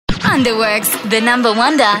Wonderworks, the number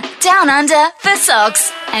wonder, down under for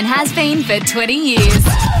socks, and has been for 20 years.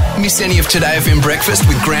 Miss any of Today FM breakfast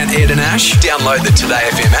with Grant, Ed and Ash? Download the Today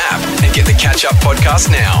FM app and get the catch-up podcast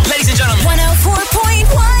now. Ladies and gentlemen. 104.1.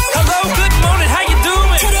 Hello, good morning. How you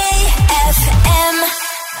doing? Today FM.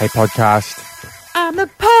 Hey, podcast. I'm the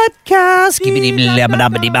podcast.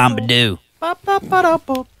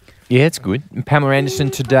 Yeah, it's good. And Pamela Anderson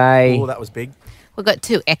today. Oh, that was big. We've got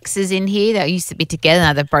two exes in here that used to be together.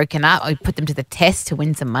 Now they've broken up. We put them to the test to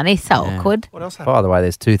win some money. So awkward. What else happened? By the way,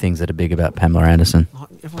 there's two things that are big about Pamela Anderson.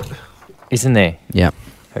 Isn't there? Yeah.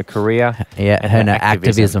 Her career. Yeah, and her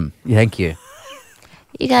activism. Thank you.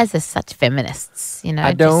 You guys are such feminists, you know.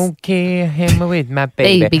 I don't care. Him with my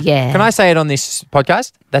baby. Baby, yeah. Can I say it on this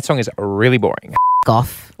podcast? That song is really boring.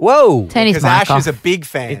 Off. Whoa. Turn his Because mic Ash off. is a big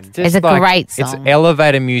fan. Just It's a great song. It's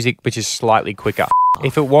elevator music, which is slightly quicker.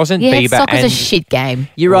 If it wasn't Yeah, Bieber soccer's and a shit game.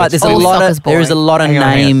 You're right. There's All a lot soccer's of there is a boring. lot of Hang on,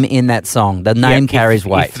 hang name in that song. The name carries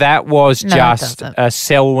weight. If that was No, it just doesn't.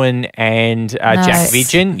 Selwyn and Jack it's-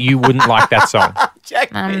 Vigin, you wouldn't like that song.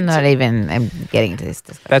 I'm not even getting into this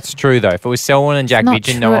discussion. That's true, though. If it was Selwyn and Jack not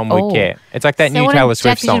Vigin, true no at one would all. care. It's like that new Someone Taylor in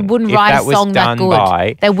Jack Swift song. wouldn't If write that a was song that done good.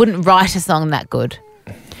 by... They wouldn't write a song that good.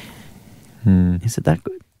 Is it that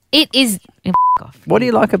good? It is. Off. What do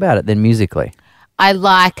you like about it then musically? I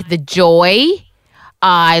like the joy.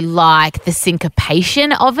 I like the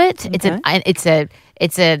syncopation of it.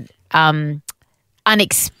 It's a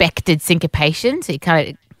unexpected syncopation, so it kind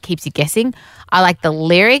of keeps you guessing. I like the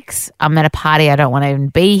lyrics. I'm at a party, I don't want to even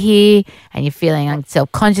be here, and you're feeling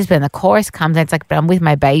self-conscious. But when the chorus comes, it's like, but I'm with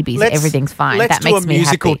my babies. Everything's fine. Let's that do makes a me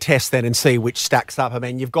musical happy. test then and see which stacks up. I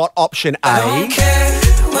mean, you've got option A,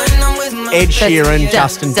 Ed Sheeran,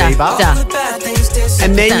 Justin Bieber,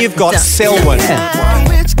 and then you've got Selwyn.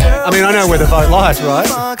 I mean, I know where the vote lies, right?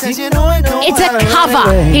 It's a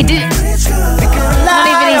cover. He did. It's not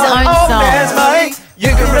even his own song. You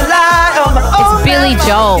can rely on my It's Billy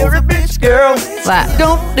Joel. You're a bitch girl. Like,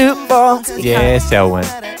 Don't do wrong. Yeah, Selwyn.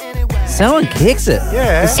 Someone kicks it.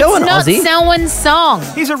 Yeah. Is Selwyn not Aussie? Selwyn's song.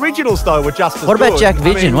 His originals, though, were just as What about good. Jack I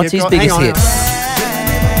mean, Vigin? What's you've his got- biggest hang on.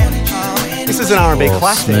 hit? This is an R&B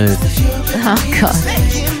classic. Smooth. Oh God.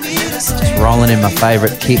 Just rolling in my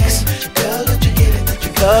favourite kicks.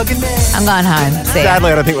 I'm going home. See ya.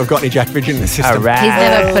 Sadly, I don't think we've got any Jack Vigin in the system. All right. He's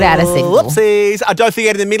never put out a single. Whoopsies. Don't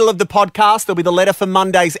forget, in the middle of the podcast, there'll be the letter for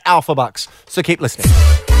Monday's Alpha Bucks. So keep listening.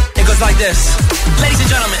 It goes like this. Ladies and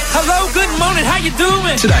gentlemen. Hello, good morning. How you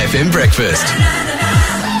doing? Today FM breakfast.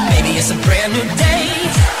 Maybe it's a brand new day.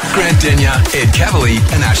 Grant Denyer, Ed Cavalier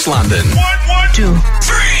and Ash London. 1, 2,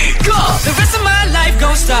 3, go. The rest of my life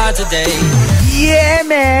gon' start today. Yeah,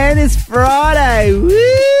 man, it's Friday. Woo!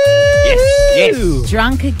 Yes.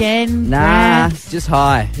 Drunk again. Nah, Grant? just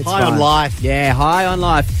high. It's High on fine. life. Yeah, high on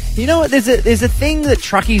life. You know what? There's a thing that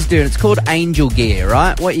truckies do, and it's called angel gear,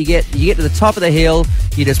 right? What you get to the top of the hill,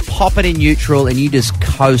 you just pop it in neutral, and you just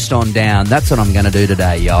coast on down. That's what I'm going to do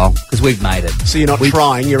today, y'all, because we've made it. So you're not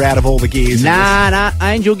trying, you're out of all the gears. Nah,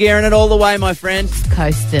 angel gearing it all the way, my friend.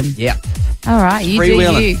 Coasting. Yeah. All right, you do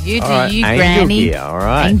Freewheeling. you. You do All right, you, angel Granny. gear, all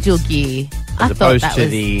right. Angel gear. I As thought opposed that to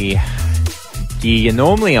was the gear you're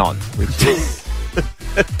normally on, which is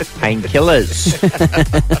painkillers.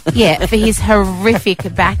 yeah for his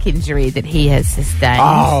horrific back injury that he has sustained,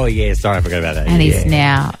 Oh, yeah, sorry, I forgot about that. and yeah. he's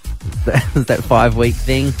now. that 5-week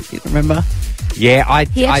thing. You remember? Yeah,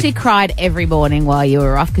 He actually cried every morning while you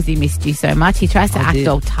were off because he missed you so much. He tries to I act did.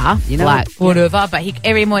 all tough, You know like what? whatever, but he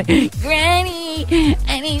every morning, Granny,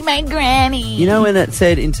 I need my granny. You know when it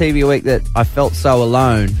said in TV Week that I felt so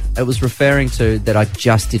alone, it was referring to that I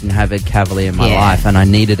just didn't have Ed Cavalier in my Yeah. life and I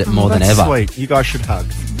needed it more than That's ever. sweet. You guys should hug,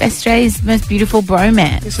 Australia's most beautiful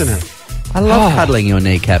bromance. isn't it? I love cuddling your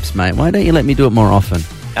kneecaps, mate. Why don't you let me do it more often?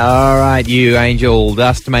 All right, you angel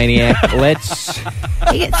dust maniac. Let's...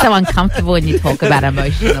 He gets so uncomfortable when you talk about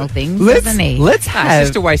emotional things, doesn't he? Let's It's have...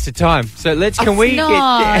 just a waste of time. So can we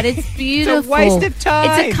not. get... It's beautiful. It's a waste of time.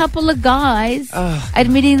 It's a couple of guys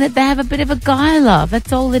admitting that they have a bit of a guy love.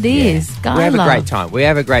 That's all it is. Guy We have love. a great time. We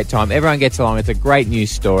have a great time. Everyone gets along. It's a great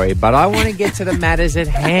news story. But I want to get to the matters at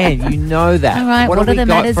hand. You know that. All right, what have are we the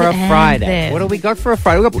got matters for at a hand, Friday? then? What have we got for a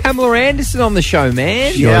Friday? We've got Pamela Anderson on the show,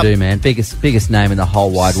 man. Sure do, man. Biggest name in the whole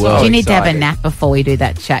wide Do world. you need to have a excited. nap before we do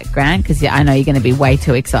that chat, Grant? Because I know you're going to be way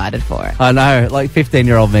too excited for it. I know, like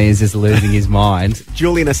 15-year-old me is just losing his mind.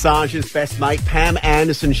 Julian Assange's best mate, Pam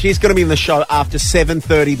Anderson. She's going to be in the show after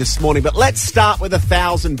 7:30 this morning. But let's start with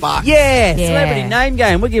 $1,000. Yeah, Yeah. celebrity name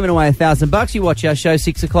game. We're giving away $1,000. You watch our show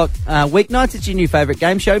 6 o'clock weeknights. It's your new favourite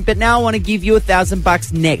game show. But now I want to give you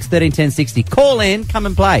 $1,000 next. 131060. Call in, come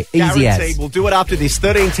and play. Easy Guaranteed. as. We'll do it after this.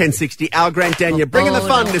 131060. Our Grant Daniel bringing the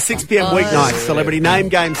fun to 6 p.m. weeknights. Celebrity name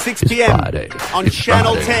Game, 6 p.m. Friday. on It's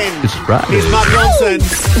Channel Friday. 10. It's Friday. Here's Mark Johnson.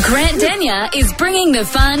 Grant Denyer is bringing the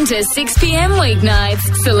fun to 6 p.m.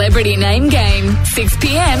 weeknights. Celebrity Name Game, 6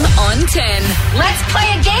 p.m. on 10. Let's play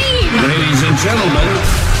a game. Ladies and gentlemen,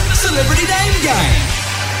 the Celebrity Name Game.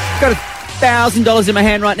 Got $1,000 in my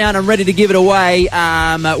hand right now and I'm ready to give it away.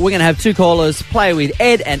 We're going to have two callers play with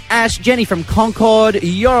Ed and Ash. Jenny from Concord,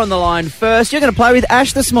 you're on the line first. You're going to play with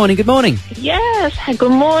Ash this morning. Good morning. Yes.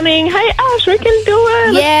 Good morning. Hey, Ash, we can do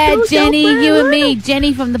it. Yeah, Let's do Jenny, it. you and me,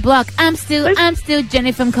 Jenny from the block. I'm still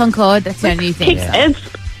Jenny from Concord. That's our new thing. Kick Ed's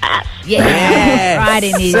ass. Yeah, Yes. right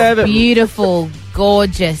in his Serve it. beautiful,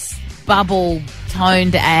 gorgeous,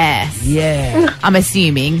 bubble-toned ass. Yeah. I'm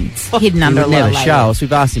assuming it's hidden under a He would lot never of show layers. us.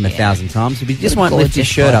 We've asked him 1,000 times. He just won't lift his Gorgeous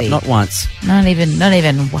shirt body. up, not once. Not even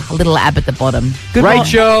a little ab at the bottom. Good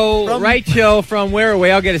Rachel from where are we?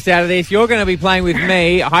 I'll get us out of this. You're going to be playing with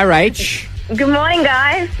me. Hi, Rach. Good morning,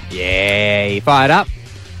 guys. Yeah, you fired up?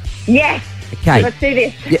 Yes. Okay. Let's do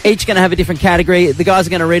this. You're each going to have a different category. The guys are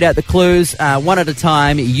going to read out the clues one at a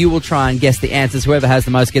time. You will try and guess the answers. Whoever has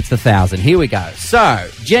the most gets the 1,000. Here we go. So,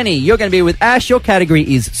 Jenny, you're going to be with Ash. Your category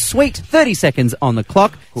is sweet. 30 seconds on the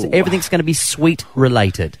clock. So everything's going to be sweet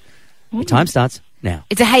related. Your time starts now.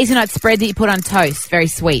 It's a hazelnut spread that you put on toast. Very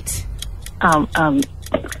sweet. It's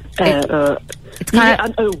It's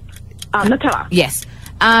kind of Nutella. yes.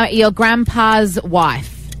 Your grandpa's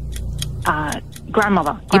wife.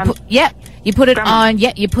 Grandmother. You put it Grandma. on.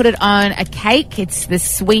 Yeah, you put it on a cake. It's the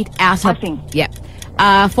sweet outer. Icing. Yep.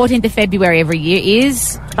 14th of February every year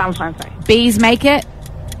is Valentine's Day. bees make it.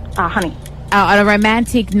 Honey. On a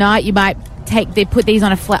romantic night, you might put these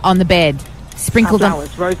on on the bed, sprinkle them.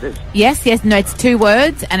 Flowers. Roses. Yes. No, it's 2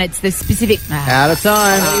 words, and it's the specific. Out of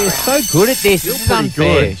time. You're so good at this. This is pretty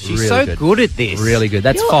unfair. good. She's Really so good. good at this. Really good.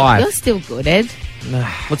 That's You're 5. still good, Ed.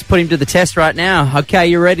 Let's put him to the test right now. Okay,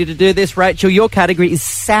 you ready to do this? Rachel, your category is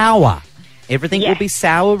sour. Everything will Yes. be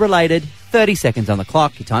sour related. 30 seconds on the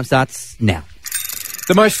clock. Your time starts now.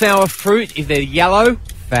 The most sour fruit, if they're yellow,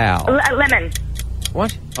 foul. Lemon.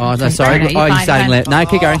 What? Oh, no, sorry. No, you're Oh, you're fine, starting fine. left. No,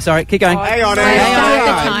 keep going. Sorry, keep going. Hang on, Start the hang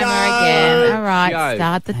on. timer again. All right, Go.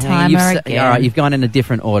 start the Hang on, timer you've again. All right, you've gone in a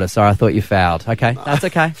different order. Sorry, I thought you fouled. Okay, that's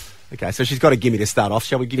okay. Okay, so she's got a gimme to start off.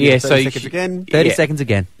 Shall we give you Yeah, 30 so you seconds should- again? 30 Yeah. seconds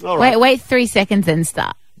again. All right. Wait 3 seconds and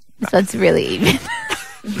start. So it's really even.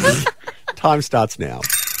 Time starts now.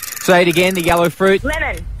 Say it again, the yellow fruit.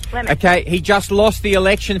 Lemon. Okay, he just lost the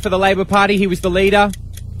election for the Labor Party. He was the leader.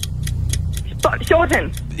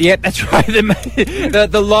 Shorten. Yeah, that's right.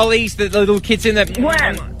 The lollies, the little kids in the...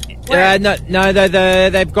 Worm.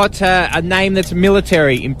 They've got a name that's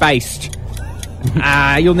military and based.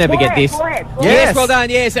 You'll never get this. Forehead. Yes, well done.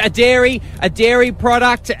 Yes, a dairy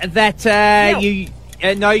product that Milk. you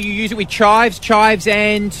use it with chives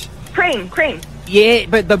and Cream. yeah,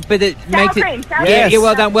 but it makes it. cream, sour Yeah, cream.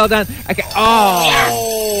 yeah, well done. Okay.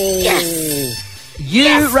 Oh,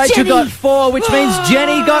 You, Rachel, Jenny. got 4, which means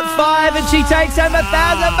Jenny got 5, and she takes home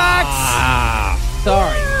 $1,000.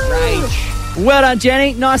 sorry, Rach. Well done,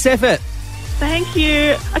 Jenny. Nice effort. Thank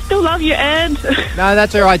you. I still love you, Ed. No,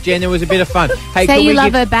 that's all right, Jen. It was a bit of fun. Hey, Say can you we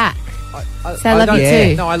love give- her back. Say I I love don't- you Yeah.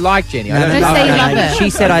 too. No, I like Jenny. No, I don't no, know say you her. love her. She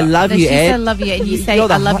said, I love No, you, she Ed. said I love you, and you say You're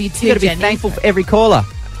the I love you hot- too, You got to be Jenny. thankful for every caller.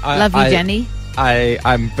 Love you, Jenny.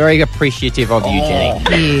 I'm very appreciative of you, Jenny.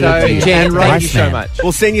 you. So, You. Jen, And thank Rice you so Man. much.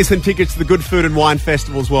 We'll send you some tickets to the Good Food and Wine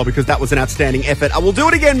Festival as well because that was an outstanding effort. And we'll do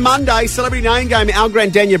it again Monday. Celebrity Name Game. Al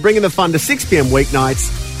Grand Denyer bringing the fun to 6 p.m.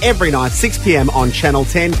 weeknights. Every night, 6 p.m. on Channel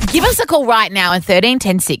 10. Give us a call right now on 13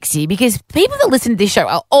 10 60 because people that listen to this show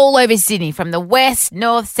are all over Sydney from the west,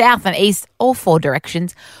 north, south, and east, all 4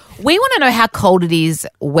 directions. We want to know how cold it is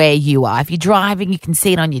where you are. If you're driving, you can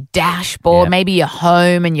see it on your dashboard. Yep. Maybe you're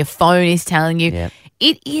home and your phone is telling you. Yep.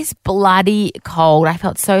 It is bloody cold. I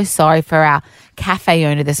felt so sorry for our cafe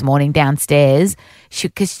owner this morning downstairs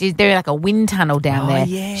because she's doing like a wind tunnel down there.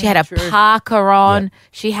 yeah, she had a parka on.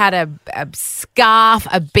 She had a scarf,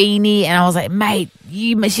 a beanie, and I was like, mate,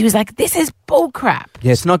 she was like, this is bullcrap.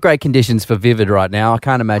 Yeah, it's not great conditions for Vivid right now. I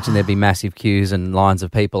can't imagine there'd be massive queues and lines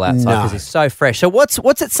of people outside because No. it's so fresh. So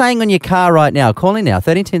what's it saying on your car right now? Call in now,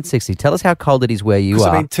 131060. Tell us how cold it is where you Because,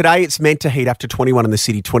 are. I mean, today it's meant to heat up to 21 in the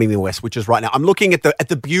city, 20 in the west, which is right now. I'm looking at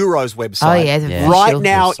the Bureau's website. Oh, yeah, it's Yeah. Right official.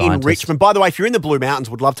 now in Scientist. Richmond. By the way, if you're in the Blue Mountains,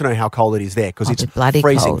 would love to know how cold it is there because it's it's bloody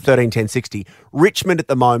freezing. cold. 13, 10, 60. Richmond at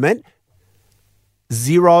the moment,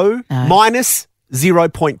 minus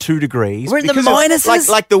 0.2 degrees. We're in the because of, minuses?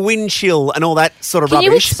 like the wind chill and all that sort of Can rubbish.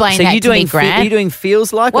 you explain So that you're to me, doing Grant? are you doing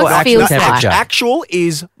feels like What's or actual feels like? temperature? Actual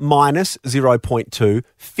is minus 0.2.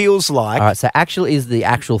 Feels like. All right, so actual is the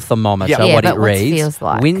actual thermometer, Yeah. Yeah, what but it what's reads. feels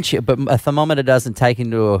like? Wind chill, but a thermometer doesn't take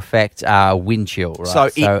into effect wind chill, right? So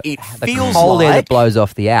it the feels cold air like- that blows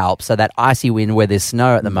off the Alps, so that icy wind where there's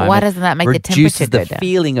snow at the moment. Why doesn't that make the reduces temperature go the down?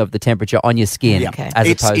 feeling of the temperature on your skin, Okay. as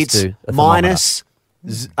it's opposed to a thermometer. minus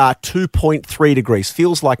 2.3 degrees.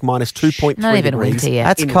 Feels like minus 2.3 Not even degrees. winter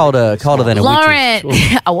yet. That's colder than a Lauren,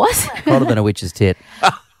 witch's. I was. Colder than a witch's tit.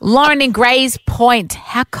 Lauren in Grays Point.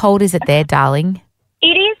 How cold is it there, darling? It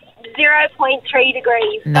is 0.3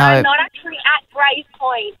 degrees. No. I'm not actually at Grays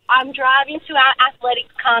Point. I'm driving to our athletics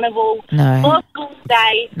carnival No. for school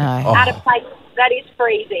day No. at a place that is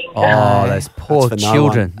freezing. Oh, those poor That's for no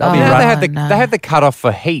children. one. They'll be You know, running. they have the cutoff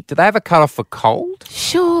for heat. Do they have a cutoff for cold?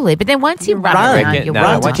 Surely, but then once you run run. around, Yeah, you no,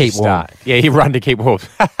 run. to once you keep warm. start. Yeah, you run to keep warm.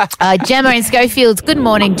 Gemma in Schofields. Good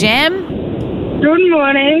morning, Gem. Good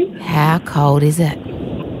morning. How cold is it?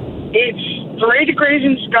 It's 3 degrees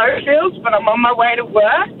in Schofields, but I'm on my way to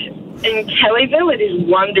work. In Kellyville, it is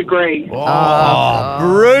 1 degree. Oh,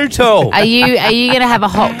 brutal. Are you going to have a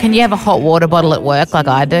hot? Can you have a hot water bottle at work like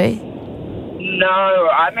I do? No,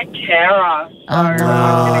 I'm a carer. Oh no.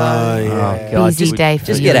 Oh, God. Busy day for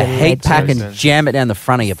Just you. get a little heat pack legend. and jam it down the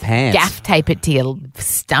front of your pants. Gaff tape it to your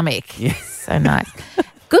stomach. So nice.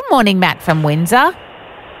 Good morning, Matt from Windsor.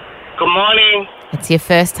 Good morning. It's your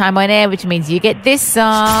first time on air, which means you get this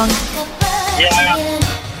song. Yeah.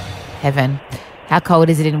 Heaven. How cold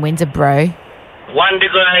is it in Windsor, bro? 1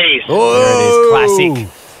 degree. There it is.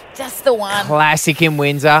 Classic. Just the one. Classic in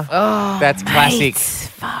Windsor. Oh, That's classic. mate.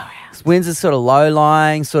 Far out. Windsor's sort of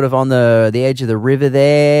low-lying, sort of on the edge of the river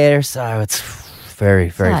there, so it's very,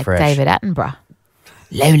 very like fresh. David Attenborough.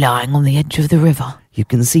 Low-lying on the edge of the river. You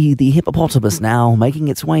can see the hippopotamus now making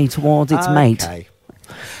its way towards its mate. Okay.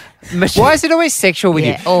 Why is it always sexual with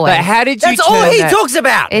Yeah, you? always. Like, how did you That's all turn he that- talks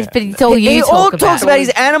about. But it's all you He talk all about. talks about his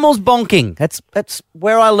animals bonking. That's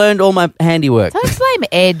where I learned all my handiwork. Don't blame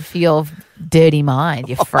Ed for your dirty mind,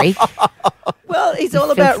 you freak. Well, he's all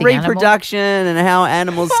filthy about animal. reproduction and how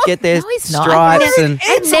animals get their No, he's not. stripes. And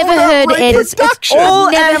I've never heard Ed. it's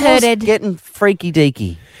all Never animals heard Ed. getting freaky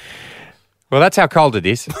deaky. Well, that's how cold it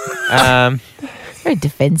is. Very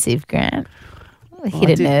defensive, Grant. We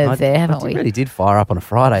hit a nerve there, haven't we? Really did fire up on a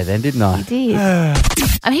Friday then, didn't I? You did.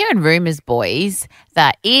 I'm hearing rumours, boys,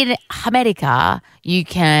 that in America, you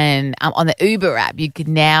can, on the Uber app, you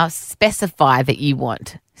can now specify that you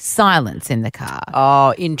want silence in the car.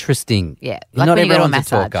 Oh, interesting. Yeah, Not when you go to a everyone's a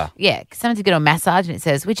massage. talker. Yeah, 'cause sometimes you go to a massage and it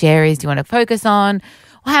says, which areas do you want to focus on?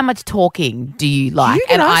 Or how much talking do you like? You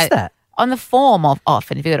can and ask that. on the form of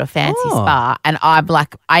often if you go to a fancy Oh. spa, and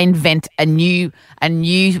I invent a new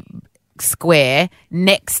square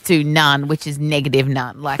next to none, which is negative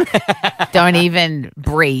none. Like, don't even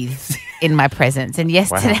breathe in my presence. And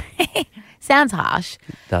yesterday, sounds harsh,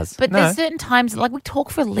 It does. but there's certain times, like we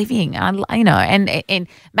talk for a living, and and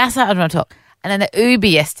massage, I don't want to talk. And then the Uber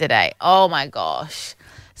yesterday, oh my gosh.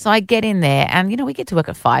 So I get in there, and we get to work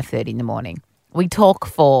at 5:30 in the morning. We talk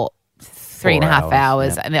for 3.5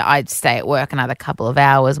 hours, yeah. and then I'd stay at work another couple of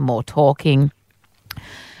hours, more talking.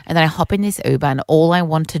 And then I hop in this Uber, and all I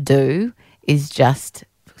want to do is just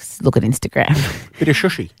look at Instagram. Bit of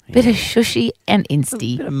shushy. Bit of shushy and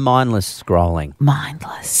insty. Bit of mindless scrolling.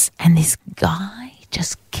 Mindless. And this guy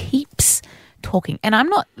just keeps talking. And I'm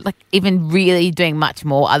not even really doing much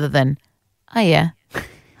more other than, oh yeah,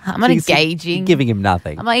 I'm not engaging. You're giving him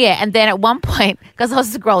nothing. I'm like, yeah. And then at one point, because I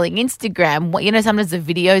was scrolling Instagram, sometimes the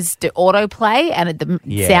videos do autoplay and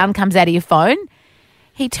the sound comes out of your phone.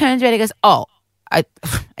 He turns around and goes, oh, are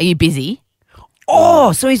you busy?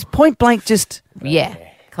 Oh, so he's point blank just... Yeah.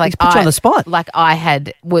 He's put you on the spot. Like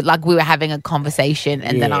we were having a conversation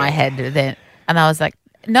and then and I was like,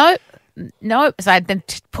 no. So I then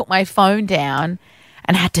put my phone down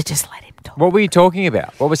and had to just let him talk. What were you talking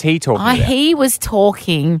about? What was he talking about? He was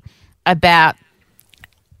talking about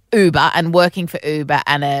Uber and working for Uber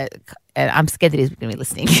and I'm scared that he's going to be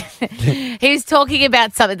listening. He was talking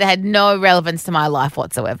about something that had no relevance to my life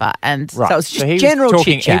whatsoever. And So it's just he was general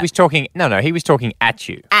talking, chit-chat. He was talking. No, he was talking at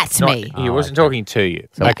you. At me. He wasn't talking to you.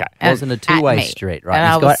 So Okay. it wasn't a two-way me. street, And right?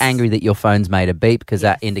 I He's got was- angry that your phone's made a beep because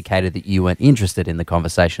that indicated that you weren't interested in the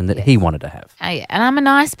conversation that he wanted to have. Oh, yeah. And I'm a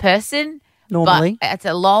nice person. Normally. But it's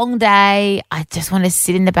a long day. I just want to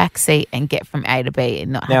sit in the back seat and get from A to B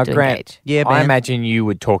and not Now, have to Grant, engage. Yeah, I man. imagine you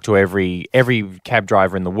would talk to every cab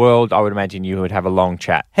driver in the world. I would imagine you would have a long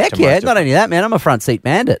chat. Heck to yeah, most of not only that, man, I'm a front seat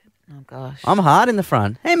bandit. Oh, gosh. I'm hard in the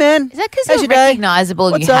front. Hey, man. Is that because how's you're your day? recognisable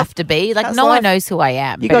and What's you up? have to be? Like, How's no one life? knows who I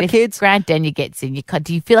am. You but got if kids? Grant Daniel gets in,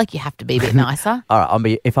 do you feel like you have to be a bit nicer? All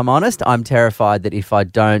right, if I'm honest, I'm terrified that if I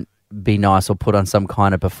don't be nice or put on some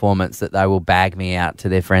kind of performance that they will bag me out to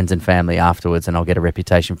their friends and family afterwards and I'll get a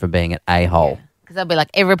reputation for being an a-hole. Because they'll be like,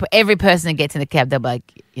 every person that gets in the cab, they'll be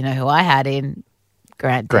like, you know who I had in?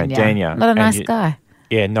 Grant Daniel. Not a nice guy.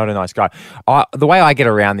 Yeah, not a nice guy. The way I get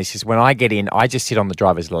around this is when I get in, I just sit on the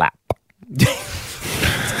driver's lap. Do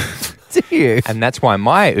you? And that's why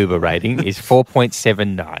my Uber rating is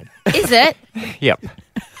 4.79. Is it? Yep.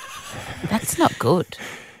 That's not good.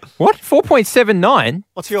 What? 4.79?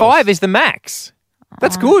 What's yours? 5 is the max.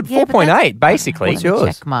 That's good. yeah, but 4.8, basically. What's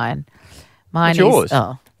yours? Check mine. Mine What's yours? is,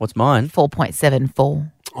 oh, What's mine?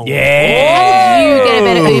 4.74. Yeah. You get a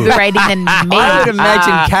better Uber rating than me. I would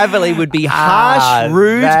imagine Cavalli would be harsh,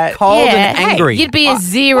 rude, cold, and angry. You'd be a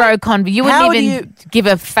zero convert. You How wouldn't do even give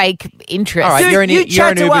a fake interest. All right, Dude, you're an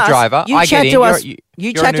chat to Uber us. driver. You I chat get to in. us.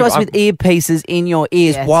 You chat to us with earpieces in your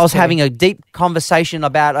ears Yes, whilst true. having a deep conversation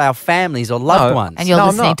about our families or loved ones. And you're No, I'm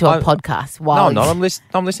listening not. to a I'm- podcast No, while I'm not. I'm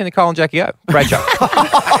listening to Kyle and Jackie O. Great show.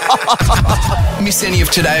 Miss any of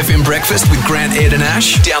Today FM breakfast with Grant, Ed and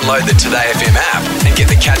Ash? Download the Today FM app and get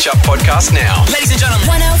the catch-up podcast now. Ladies and gentlemen.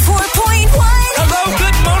 104.1 Hello,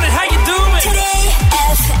 good morning. How you doing? Today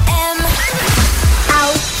FM.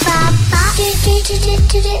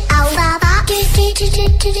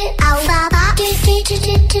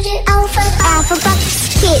 Alphabet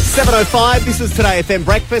Kids. 7:05. This is Today FM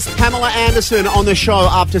breakfast. Pamela Anderson on the show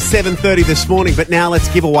after 7:30 this morning. But now let's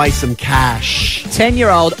give away some cash.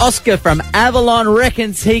 10-year-old Oscar from Avalon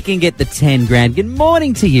reckons he can get the 10 grand. Good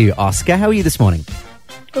morning to you, Oscar. How are you this morning?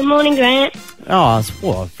 Good morning, Grant. Oh,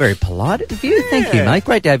 well, very polite of you. Thank you, mate.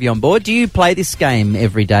 Great to have you on board. Do you play this game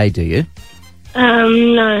every day, do you?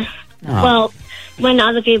 No. Oh. Well, when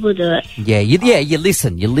other people do it. Yeah, you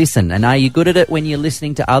listen. And are you good at it when you're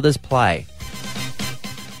listening to others play?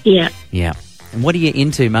 Yeah. Yeah. And what are you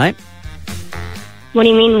into, mate? What do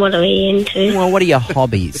you mean, what are we into? Well, what are your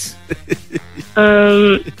hobbies?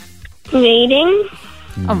 Reading.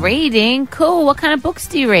 Oh, reading. Cool. What kind of books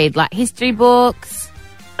do you read? Like history books?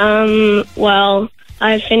 Well,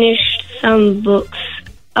 I finished some books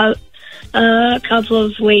a couple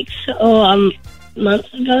of weeks or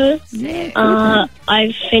months ago. Yeah.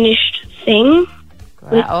 I finished Thing,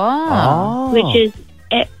 which is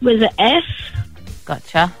with an F.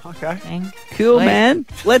 Gotcha. Okay. Thing. Cool, Sweet. man.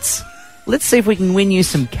 Let's see if we can win you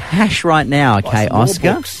some cash right now, okay, some more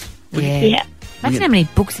Oscar? books. Yeah. Imagine how many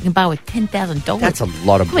books you can buy with $10,000. That's a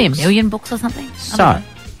lot of Probably books. a million books or something. I So, don't know.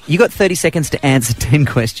 you got 30 seconds to answer 10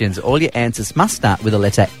 questions. All your answers must start with the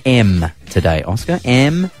letter M today, Oscar.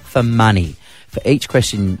 M for money. For each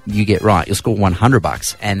question you get right, you'll score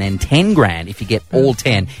 $100 and then 10 grand if you get all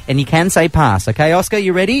 10. And you can say pass, okay, Oscar?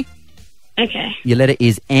 You ready? Okay. Your letter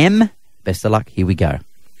is M. Best of luck. Here we go.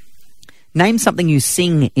 Name something you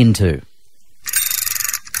sing into.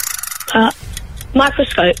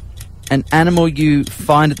 Microscope. An animal you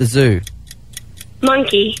find at the zoo.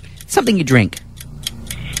 Monkey. Something you drink.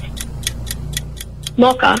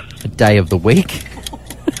 Mocha. A day of the week.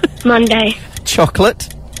 Monday.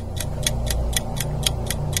 Chocolate.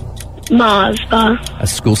 Mars bar. A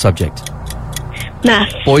school subject.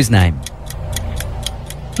 Math. Boy's name.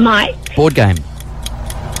 Mike. Board game.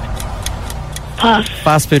 Pass.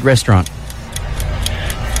 Fast food restaurant.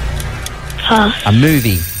 Pass. A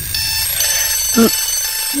movie.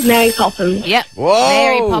 Mary Poppins. Yep. Whoa!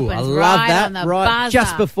 Mary Poppins. I love right that. On the right buzzer.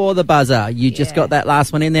 just before the buzzer. You just Yeah. got that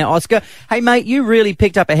last one in there, Oscar. Hey, mate, you really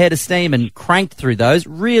picked up a head of steam and cranked through those.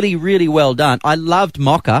 Really, really well done. I loved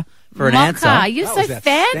Mocha for an Mocha. answer. You're That so was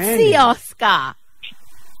fancy, outstanding. Oscar.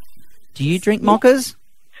 Do you drink Mochas?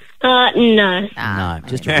 No. No,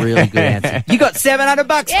 just a really good answer. You got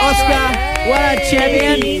 $700, Oscar. What a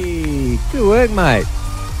champion. Hey, good work, mate.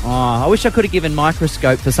 Oh, I wish I could have given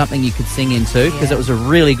Microscope for something you could sing into because it was a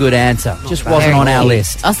really good answer. Just wasn't on our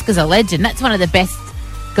list. Oscar's a legend. That's one of the best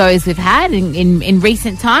goes we've had in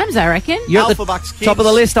recent times, I reckon. You're at Alpha the Bucks Kids. top of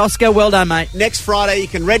the list, Oscar. Well done, mate. Next Friday, you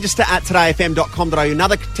can register at todayfm.com.au.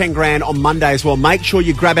 Another 10 grand on Monday as well. Make sure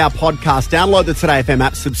you grab our podcast, download the Today FM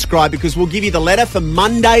app, subscribe, because we'll give you the letter for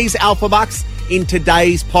Monday's Alpha Bucks in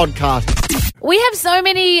today's podcast. We have so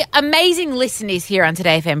many amazing listeners here on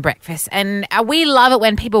Today FM Breakfast, and we love it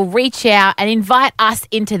when people reach out and invite us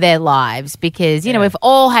into their lives because, you know, we've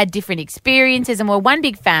all had different experiences and we're one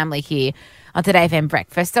big family here on Today FM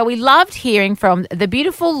Breakfast. So we loved hearing from the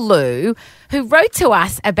beautiful Lou, who wrote to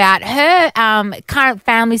us about her current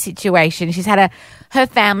family situation. She's had her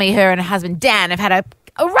family, her and her husband Dan, have had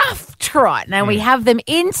a rough trot. Now we have them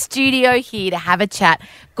in studio here to have a chat.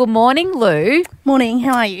 Good morning, Lou. Morning,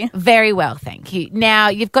 how are you? Very well, thank you. Now,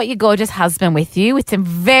 you've got your gorgeous husband with you with some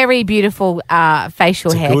very beautiful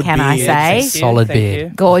facial hair, can I say? Solid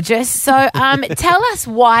beard. Gorgeous. So tell us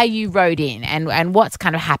why you wrote in and what's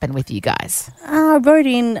kind of happened with you guys. I wrote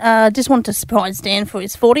in, just wanted to surprise Dan for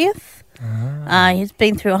his 40th. He's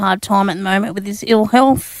been through a hard time at the moment with his ill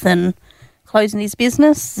health and closing his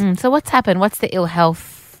business. So what's happened? What's the ill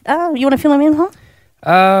health? You want to fill him in,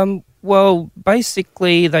 huh? Well,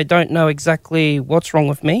 basically, they don't know exactly what's wrong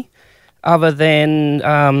with me, other than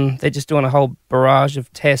they're just doing a whole barrage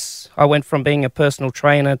of tests. I went from being a personal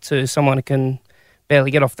trainer to someone who can barely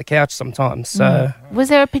get off the couch sometimes. So, was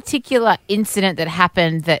there a particular incident that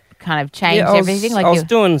happened that kind of changed everything? I was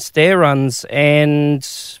doing stair runs, and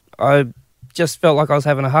I just felt like I was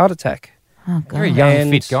having a heart attack. Oh, God. You're a young,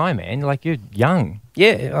 fit guy, man. Like, you're young.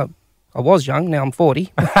 Yeah, I was young. Now I'm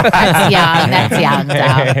 40. That's young,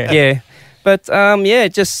 darling. Yeah. But,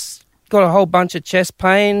 just got a whole bunch of chest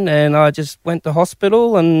pain, and I just went to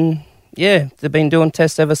hospital, and, they've been doing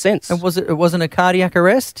tests ever since. And it wasn't a cardiac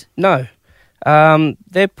arrest? No.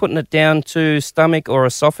 They're putting it down to stomach or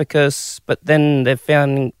esophagus, but then they've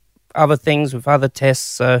found other things with other tests.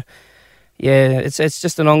 So, it's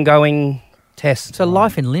just an ongoing test. So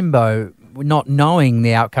life in limbo, not knowing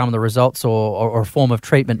the outcome of the results or a form of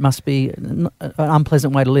treatment must be an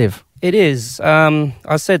unpleasant way to live. It is.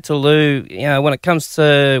 I said to Lou, when it comes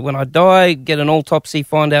to when I die, get an autopsy,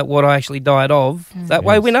 find out what I actually died of. That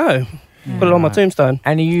way we know. Put it on my tombstone.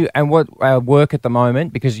 And what work at the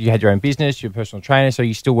moment? Because you had your own business, you're a personal trainer, so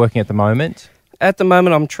you're still working at the moment? At the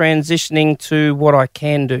moment, I'm transitioning to what I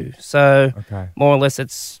can do. So more or less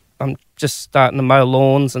I'm just starting to mow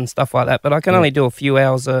lawns and stuff like that. But I can only do a few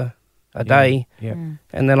hours a day,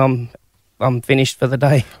 and then I'm finished for the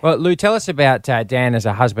day. Well, Lou, tell us about Dan as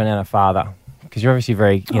a husband and a father, because you're obviously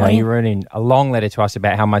very, you wrote in a long letter to us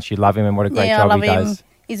about how much you love him and what a great job he does. Him.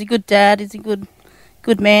 He's a good dad. He's a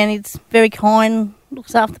good man. He's very kind,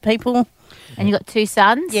 looks after people. And you got 2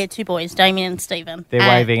 sons? Yeah, 2 boys, Damien and Stephen. They're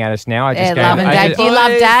waving at us now. Love him, Dad. Do you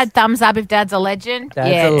love Dad? Thumbs up if Dad's a legend.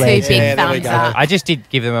 Dad's a legend. 2 big thumbs up. I just did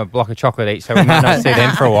give them a block of chocolate each, so we might not see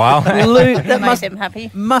them for a while. Lou, that made them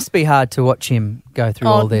happy. Must be hard to watch him go through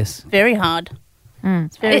all this. Very hard.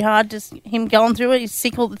 It's very hard, just him going through it. He's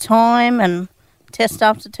sick all the time and test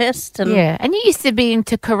after test. And and you used to be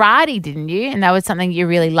into karate, didn't you? And that was something you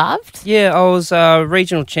really loved? Yeah, I was a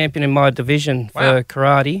regional champion in my division for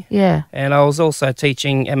karate. Yeah. And I was also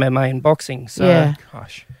teaching MMA and boxing. So,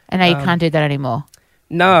 gosh. And now you can't do that anymore?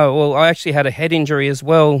 No, well, I actually had a head injury as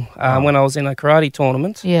well when I was in a karate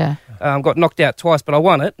tournament. Yeah. Got knocked out twice, but I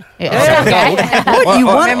won it. What? You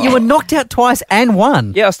won? You were knocked out twice and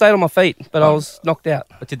won? Yeah, I stayed on my feet, but I was knocked out.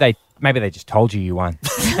 But maybe they just told you won.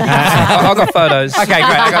 I got photos. Okay, great.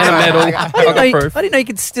 I got a medal. I got proof. I didn't know you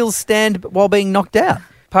could still stand while being knocked out.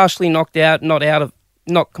 Partially knocked out,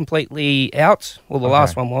 not completely out. Well, the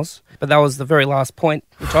last one was, but that was the very last point,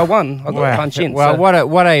 which I won. I got a punch in. Well,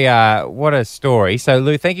 what a story. So,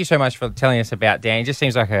 Lou, thank you so much for telling us about Dan. He just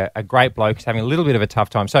seems like a great bloke who's having a little bit of a tough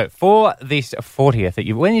time. So, for this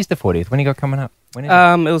 40th, when is the 40th? When you got coming up? When is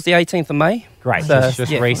it? It was the 18th of May. Great. So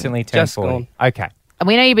just recently turned 40. Gone. Okay. And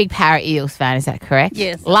we know you're a big Para Eels fan, is that correct?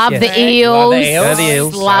 Yes. Love the Eels. Love the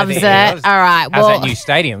Eels. Loves it. All right. How's that new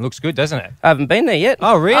stadium? Looks good, doesn't it? I haven't been there yet.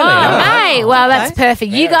 Oh, really? Oh, mate. Well, that's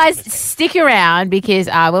perfect. You guys stick around because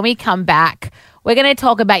when we come back, we're going to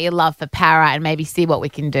talk about your love for Para and maybe see what we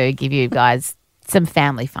can do, give you guys some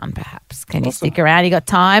family fun, perhaps. Can you stick around? You got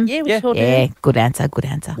time? Yeah, we sure do. Yeah, good answer, good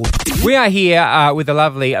answer. We are here with the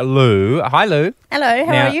lovely Lou. Hi, Lou. Hello,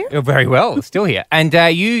 how are you? You're very well, still here. And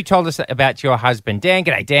you told us about your husband, Dan.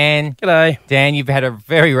 G'day, Dan. G'day. Dan, you've had a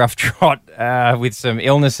very rough trot with some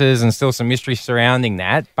illnesses and still some mystery surrounding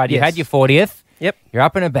that. But you had your 40th. Yep. You're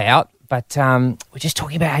up and about. But we're just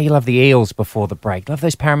talking about how you love the Eels before the break. Love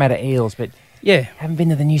those Parramatta Eels, but haven't been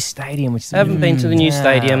to the new stadium. Which been to the new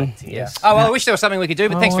stadium. Yes. Oh, well, I wish there was something we could do,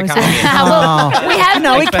 but thanks for coming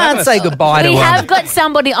in. We can't say goodbye to him. We have got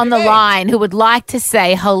somebody on the line who would like to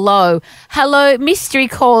say hello. Hello, mystery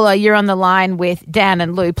caller. You're on the line with Dan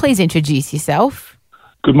and Lou. Please introduce yourself.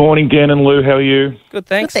 Good morning, Dan and Lou. How are you? Good,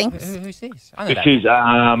 thanks. Good, thanks. Who's this?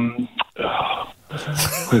 This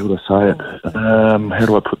is, where would I say it? How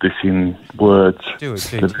do I put this in words? Do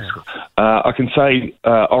it. I can say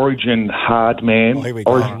Origin Hard Man. Oh, here we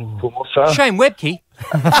go. Origin Forcer. Shane Webke.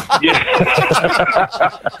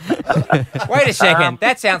 Wait a second.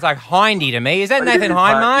 That sounds like Hindy to me. Is that Nathan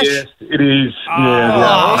Hindmarsh? Yes, it is.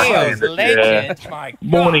 Legend. My God.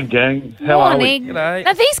 Morning, gang. How are we? Morning.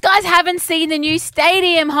 Now, these guys haven't seen the new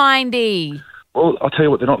stadium, Hindy. Well, I'll tell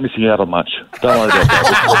you what, they're not missing out on much. Don't worry about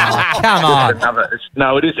that. Come on.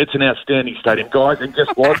 It's an outstanding stadium, guys. And guess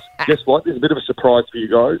what? There's a bit of a surprise for you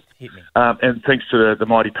guys. And thanks to the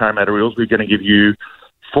mighty Parramatta Eels, we're going to give you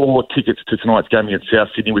 4 tickets to tonight's game against South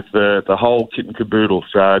Sydney with the whole kit and caboodle.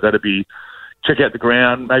 So that'll be check out the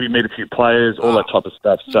ground, maybe meet a few players, all that type of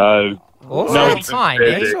stuff. So Awesome. no That's fine.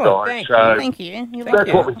 Thank you.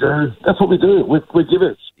 That's what we do. That's what we do. We're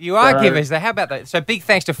givers. You are givers. How about that? So big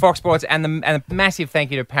thanks to Fox Sports and a massive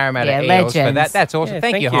thank you to Parramatta Eels for that. That's awesome.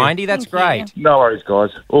 Thank you, Hindy. That's great. No worries,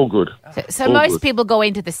 guys. All good. So All most good. people go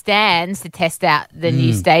into the stands to test out the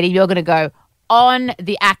new stadium. You're going to go on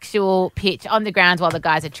the actual pitch, on the grounds while the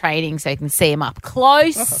guys are training so you can see them up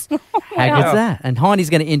close. How good's that? And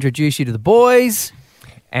Hindy's going to introduce you to the boys.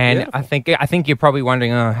 And I think you're probably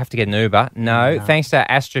wondering, I have to get an Uber. No. Thanks to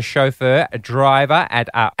Astra chauffeur, driver at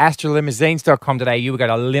astralimousines.com.au. We've got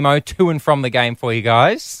a limo to and from the game for you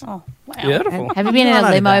guys. Oh, wow. Beautiful. Have you been in a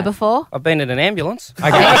limo before? I've been in an ambulance.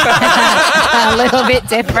 A little bit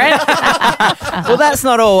different. Well, that's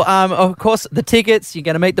not all. Of course, the tickets, you're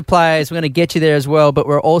going to meet the players. We're going to get you there as well, but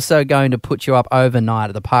we're also going to put you up overnight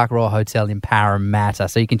at the Park Royal Hotel in Parramatta.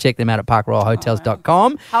 So you can check them out at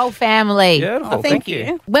parkroyalhotels.com. Whole family. Beautiful. Thank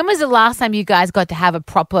you. When was the last time you guys got to have a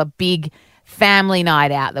proper big family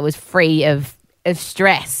night out that was free of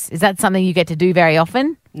stress? Is that something you get to do very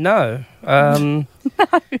often? No.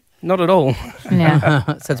 Not at all.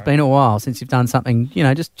 Yeah. So it's been a while since you've done something,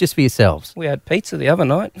 just for yourselves. We had pizza the other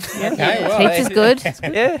night. Okay, well, Pizza's good.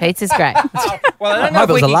 Yeah. Pizza's great. Well, I don't I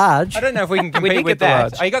hope it was a can- large. I don't know if we can We compete did with get the that.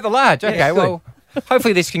 large. Oh, you got the large. Okay, Yeah, well,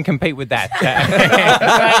 hopefully this can compete with that.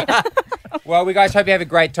 Well, we guys hope you have a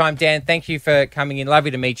great time. Dan, thank you for coming in.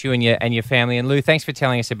 Lovely to meet you and your family. And Lou, thanks for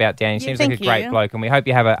telling us about Dan. He seems like a thank great you. bloke, and we hope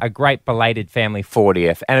you have a great belated family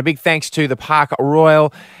 40th. And a big thanks to the Park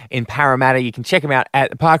Royal in Parramatta. You can check them out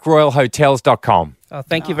at parkroyalhotels.com. Oh,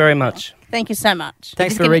 thank you very much. Thank you so much.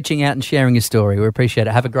 Thanks for reaching out and sharing your story. We appreciate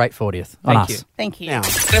it. Have a great 40th on Thank us. you. Thank you. An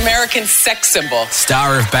American sex symbol.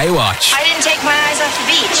 Star of Baywatch. I didn't take my eyes off the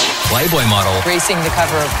beach. Playboy model. Gracing the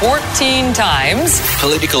cover 14 times.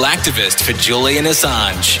 Political activist for Julian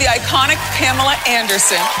Assange. The iconic Pamela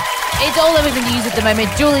Anderson. It's all over the news at the moment.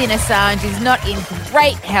 Julian Assange is not in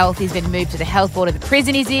great health. He's been moved to the health board of the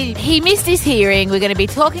prison he's in. He missed his hearing. We're going to be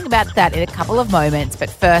talking about that in a couple of moments. But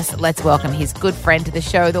first, let's welcome his good friend to the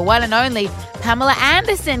show, the one and only Pamela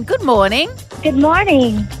Anderson. Good morning. Good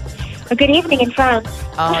morning. Or good evening in France.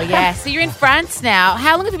 Oh, yeah. So you're in France now.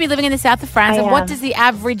 How long have you been living in the south of France? I And what am. does the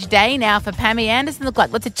average day now for Pammy Anderson look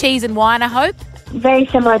like? Lots of cheese and wine, I hope? Very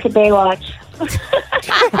similar to Baywatch.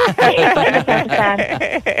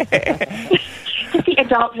 Just the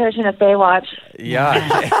adult version of Baywatch. Yeah.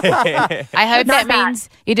 I hope Not that means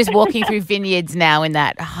you're just walking through vineyards now in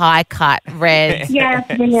that high-cut red Yes,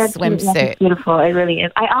 vineyards. swimsuit. It's beautiful. It really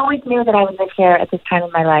is. I always knew that I would live here at this time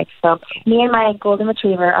in my life. So me and my golden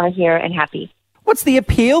retriever are here and happy. What's the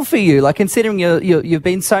appeal for you? Like, considering you've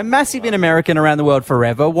been so massive in America and around the world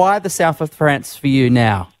forever, why the south of France for you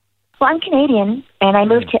now? Well, I'm Canadian, and I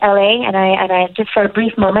moved to LA, and I just for a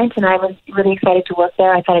brief moment, and I was really excited to work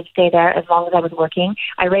there. I thought I'd stay there as long as I was working.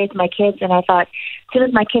 I raised my kids, and I thought, as soon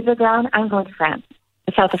as my kids are grown, I'm going to France,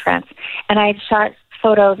 the south of France. And I shot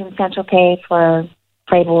photos in Saint-Tropez for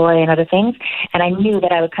Playboy and other things, and I knew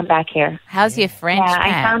that I would come back here. How's your French, Yeah, I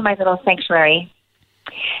Pam? found my little sanctuary.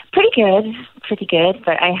 Pretty good,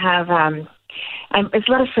 but I have it's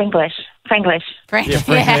a lot of Franglish.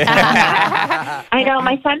 Yeah. I know,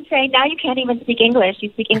 my son's saying, now you can't even speak English. You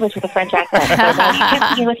speak English with a French accent. So, no, you can't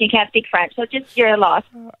speak English, you can't speak French. So just, you're lost.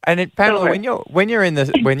 And Pamela, when you're in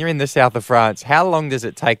the south of France, how long does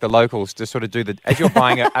it take the locals to sort of do as you're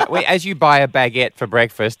buying as you buy a baguette for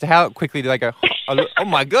breakfast? How quickly do they go? Oh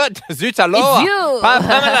my God, zut alors, It's you.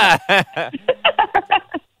 Pamela.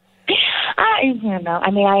 I don't know.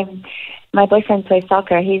 I mean, my boyfriend plays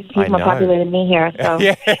soccer. He's I more know. popular than me here. So.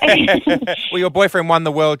 Yeah. Well, your boyfriend won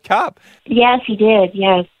the World Cup. Yes, he did.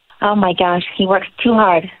 Yes. Oh my gosh, he works too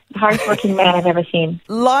hard. The hardest working man I've ever seen.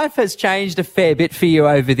 Life has changed a fair bit for you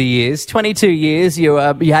over the years. 22 years, you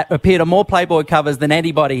appeared on more Playboy covers than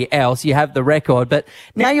anybody else. You have the record, but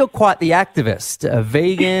now you're quite the activist,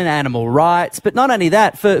 vegan, animal rights. But not only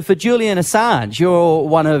that, for Julian Assange, you're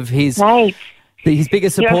one of his biggest You're a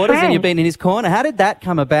supporters, and friend. you've been in his corner. How did that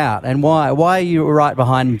come about, and why? Why are you right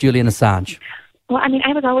behind Julian Assange? Well, I mean,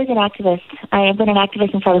 I was always an activist. I have been an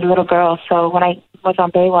activist since I was a little girl. So when I was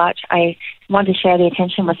on Baywatch, I wanted to share the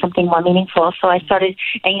attention with something more meaningful. So I started,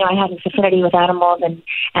 and I had this affinity with animals, and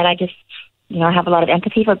I just I have a lot of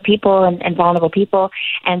empathy for people and vulnerable people.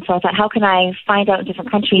 And so I thought, how can I find out in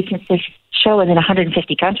different countries, since this show was in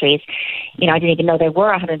 150 countries? I didn't even know there were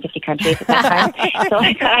 150 countries at that time. So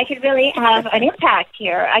I thought I could really have an impact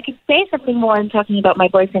here. I could say something more than talking about my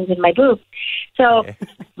boyfriends and my boobs. So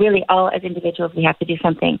really, all as individuals, we have to do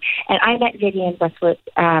something. And I met Vivienne Westwood,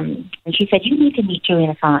 and she said, you need to meet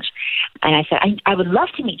Julian Assange. And I said, I would love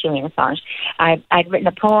to meet Julian Assange. I'd written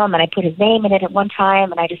a poem, and I put his name in it at one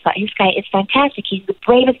time, and I just thought, this guy is fantastic. He's the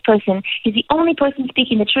bravest person. He's the only person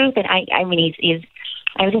speaking the truth. And I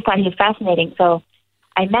just thought he was fascinating. So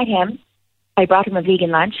I met him. I brought him a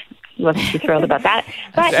vegan lunch. He wasn't too thrilled about that,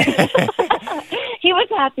 but he was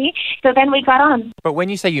happy. So then we got on. But when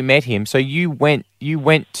you say you met him, so you went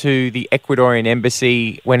to the Ecuadorian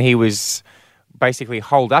embassy when he was basically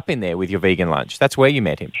holed up in there with your vegan lunch. That's where you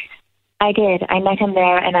met him. I did. I met him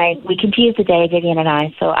there, and we confused the day, Vivian and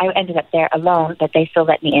I. So I ended up there alone, but they still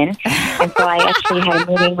let me in. And so I actually had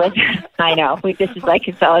a meeting with. I know this is like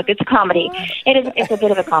it's a comedy. It's a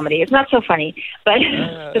bit of a comedy. It's not so funny, but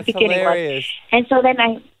the beginning hilarious. was. And so then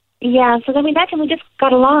so then we met and we just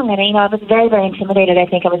got along. And I was very, very intimidated. I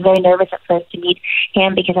think I was very nervous at first to meet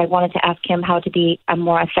him because I wanted to ask him how to be a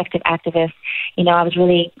more effective activist. I was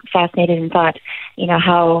really fascinated and thought,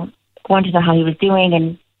 wanted to know how he was doing.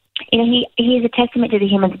 And he's a testament to the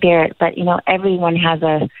human spirit, but everyone has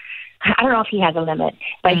I don't know if he has a limit,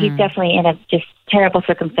 but he's definitely in just terrible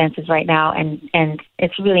circumstances right now, and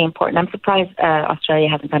it's really important. I'm surprised Australia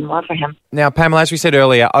hasn't done more for him. Now, Pamela, as we said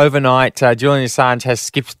earlier, overnight, Julian Assange has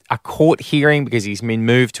skipped a court hearing because he's been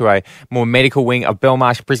moved to a more medical wing of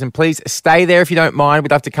Belmarsh Prison. Please stay there if you don't mind.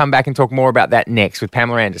 We'd love to come back and talk more about that next with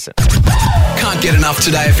Pamela Anderson. Can't get enough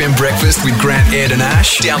Today FM breakfast with Grant, Ed and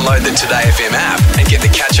Ash? Download the Today FM app and get the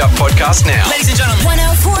catch-up podcast now. Ladies and gentlemen,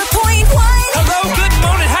 104.1. Hello, good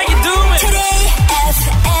morning. How you doing? Today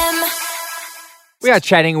FM. We are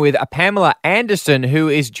chatting with Pamela Anderson, who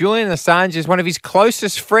is Julian Assange's one of his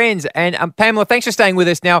closest friends. And Pamela, thanks for staying with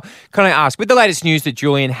us. Now, can I ask, with the latest news that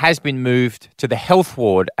Julian has been moved to the health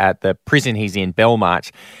ward at the prison he's in,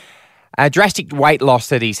 Belmarsh, a drastic weight loss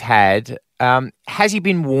that he's had, has he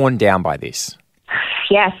been worn down by this?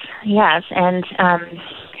 Yes, and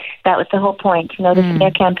that was the whole point. The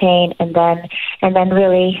smear campaign, and then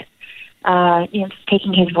really,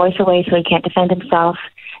 taking his voice away so he can't defend himself.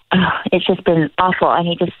 It's just been awful, and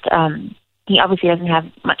he obviously doesn't have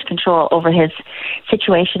much control over his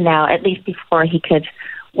situation now. At least before he could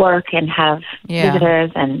work and have visitors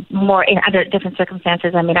and more in other different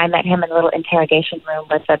circumstances. I mean, I met him in a little interrogation room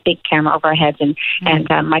with a big camera over our heads and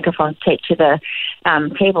microphones taped to the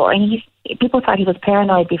table. And people thought he was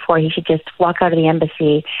paranoid before. He should just walk out of the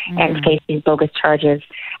embassy and face these bogus charges.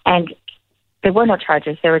 And there were no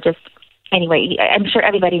charges. There were just, anyway, I'm sure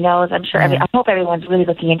everybody knows. I hope everyone's really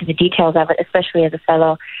looking into the details of it, especially as a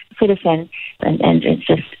fellow citizen. And it's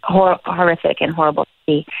just horrific and horrible to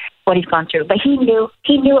see what he's gone through. But he knew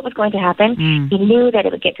it was going to happen. He knew that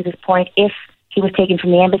it would get to this point. If he was taken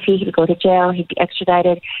from the embassy, he would go to jail, he'd be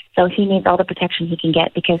extradited. So he needs all the protection he can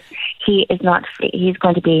get because he is not free. He's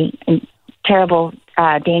going to be in terrible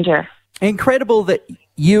danger. Incredible that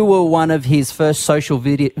you were one of his first social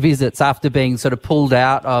visits after being sort of pulled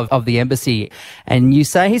out of the embassy. And you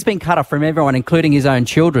say he's been cut off from everyone, including his own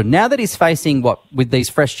children. Now that he's facing, with these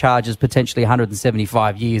fresh charges, potentially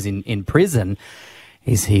 175 years in prison,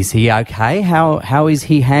 is he okay? How is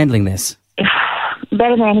he handling this?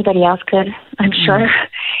 Better than anybody else could, I'm sure.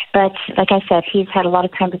 But like I said, he's had a lot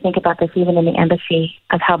of time to think about this, even in the embassy,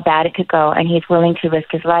 of how bad it could go. And he's willing to risk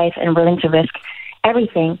his life and willing to risk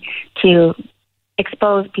everything to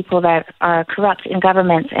expose people that are corrupt in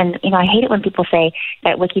governments. And, I hate it when people say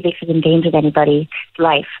that WikiLeaks has endangered anybody's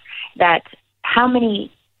life. That how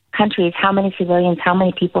many countries, how many civilians, how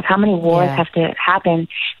many people, how many wars have to happen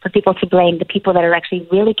for people to blame the people that are actually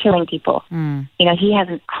really killing people. He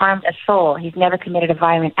hasn't harmed a soul. He's never committed a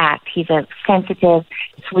violent act. He's a sensitive,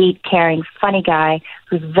 sweet, caring, funny guy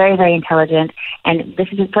who's very, very intelligent. And this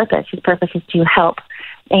is his purpose. His purpose is to help,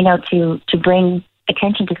 to bring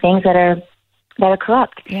attention to things that are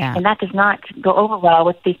corrupt. Yeah. And that does not go over well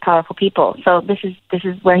with these powerful people. So this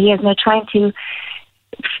is where he is trying to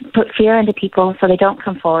put fear into people so they don't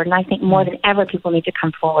come forward. And I think more than ever, people need to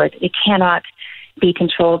come forward. It cannot be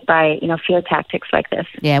controlled by, fear tactics like this.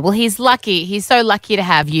 Yeah, well, he's lucky. He's so lucky to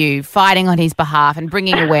have you fighting on his behalf and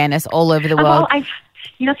bringing awareness all over the world.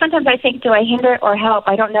 Sometimes I think, do I hinder or help?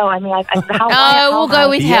 I don't know. I mean, we'll go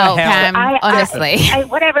with help, Pam, honestly.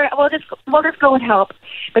 Whatever. We'll just go with help.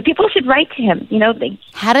 But people should write to him,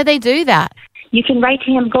 How do they do that? You can write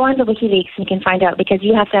to him, go on to WikiLeaks and you can find out, because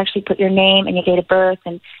you have to actually put your name and your date of birth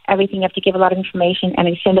and everything. You have to give a lot of information, and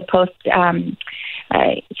you send the post on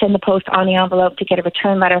the envelope to get a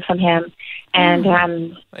return letter from him. And,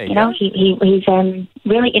 he's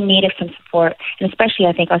really in need of some support. And especially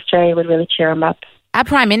I think Australia would really cheer him up. Our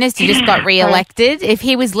Prime Minister just got re-elected. If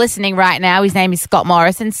he was listening right now, his name is Scott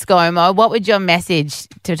Morrison, ScoMo. What would your message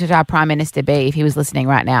to our Prime Minister be if he was listening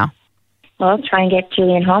right now? Well, try and get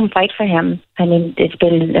Julian home, fight for him. I mean, it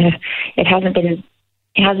hasn't been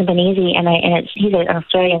easy, and he's an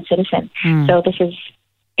Australian citizen. So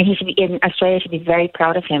Australia should be very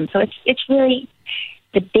proud of him. So it's really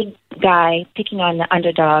the big guy picking on the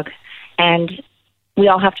underdog, and we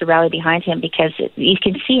all have to rally behind him, because you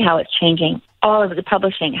can see how it's changing. All of the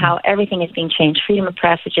publishing, how everything is being changed. Freedom of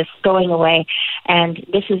press is just going away, and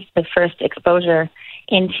this is the first exposure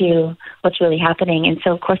into what's really happening. And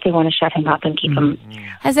so, of course, they want to shut him up and keep him.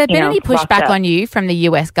 Has there been any pushback on you from the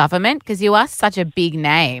US government? Because you are such a big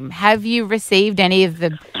name. Have you received any of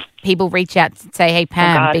the people reach out and say, hey,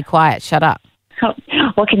 Pam, be quiet, shut up?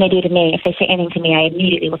 What can they do to me? If they say anything to me, I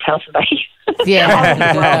immediately will tell somebody.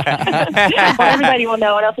 Yeah. Everybody will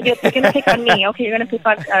know, and else they're going to pick on me. Okay, you're going to pick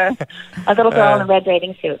on a little girl in a red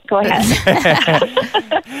bathing suit. Go ahead.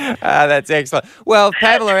 That's excellent. Well,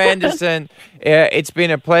 Pamela Anderson, it's been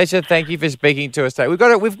a pleasure. Thank you for speaking to us today. We've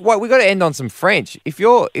got to end on some French. If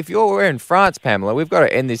we're in France, Pamela, we've got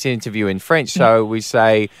to end this interview in French. So we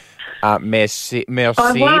say. Merci,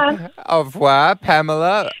 au revoir,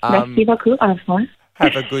 Pamela. Merci beaucoup, au revoir.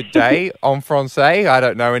 Have a good day en français. I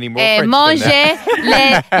don't know any more French manger than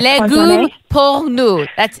that. les légumes pour nous.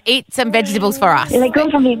 That's eat some vegetables for us. Les légumes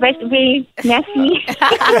pour mes vegetables. Merci.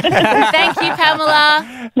 Thank you,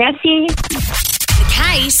 Pamela. Merci. The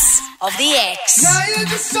case of the ex. Now you're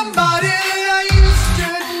just somebody I used to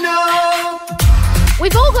know.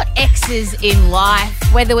 We've all got exes in life,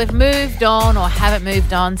 whether we've moved on or haven't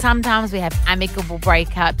moved on. Sometimes we have amicable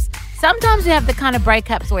breakups. Sometimes we have the kind of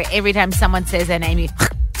breakups where every time someone says their name, you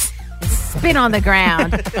spin on the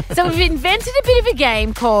ground. So we've invented a bit of a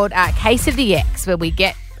game called Case of the Ex, where we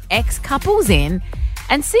get ex-couples in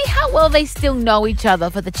and see how well they still know each other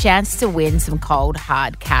for the chance to win some cold,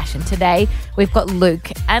 hard cash. And today we've got Luke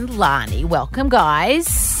and Lani. Welcome, guys.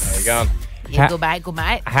 How you going? Yeah, good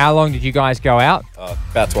mate. How long did you guys go out?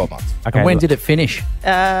 About 12 months. Okay. And when did it finish?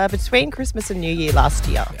 Between Christmas and New Year last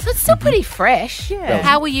year. So it's still pretty fresh. Yeah.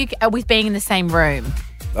 How were you with being in the same room?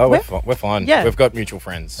 Oh, we're fine. Yeah. We've got mutual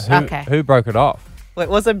friends. Who broke it off? Well, it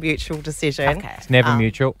was a mutual decision. Okay. It's never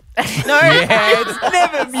mutual. No. It's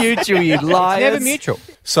never mutual, you liars. Never mutual.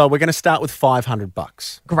 So we're going to start with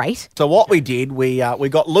 $500. Great. So what we did, we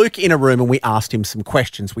got Luke in a room and we asked him some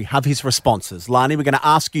questions. We have his responses. Lani, we're going to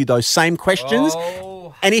ask you those same questions.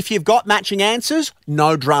 And if you've got matching answers,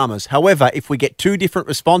 no dramas. However, if we get two different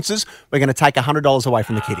responses, we're going to take $100 away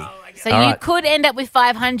from the kitty. So you could end up with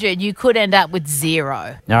 500. You could end up with 0.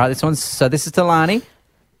 All right, this is to Lani.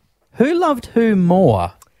 Who loved who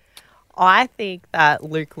more? I think that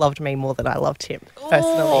Luke loved me more than I loved him,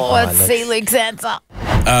 personally. Let's see Luke's answer.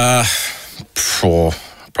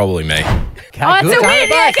 Probably me. It's a win.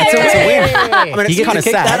 Yeah, It's a win. I mean, it's kind of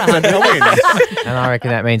sad, but a win. And I reckon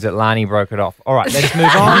that means that Lani broke it off. All right, let's move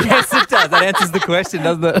on. Yes, it does. That answers the question,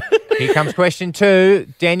 doesn't it? Here comes question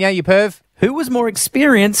 2. Dania, you perv? Who was more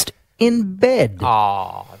experienced in bed?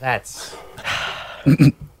 Oh, that's...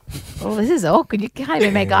 Oh, this is awkward. You can't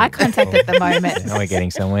even make eye contact at the moment. Now we're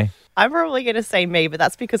getting somewhere. I'm probably going to say me, but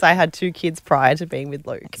that's because I had 2 kids prior to being with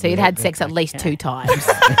Luke. So you'd had sex at least 2 times.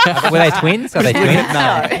 Were they twins? Are they twins?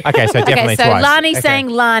 No. Okay, so definitely so twice. Lani's saying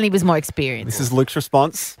Lani was more experienced. This is Luke's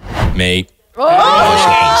response. Me. Oh,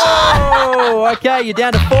 okay, you're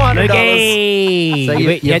down to $400. Lukey! So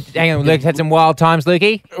hang on, Luke's had some wild times,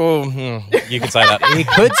 Lukey. Oh, you could say that. You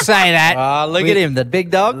could say that. Look at him, the big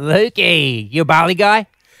dog. Lukey, you a Bali guy?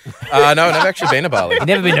 No, I've never actually been to Bali. You've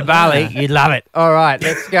never been to Bali? You'd love it. All right,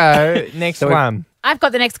 let's go. Next one. I've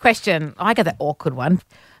got the next question. I got the awkward one.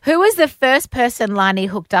 Who was the first person Lani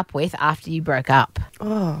hooked up with after you broke up?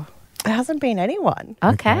 Oh, it hasn't been anyone.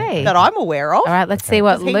 Okay. That I'm aware of. All right, let's see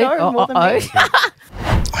what Does he Luke... know more than me?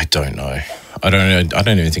 I don't know. I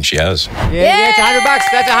don't even think she has. Yeah, it's $100.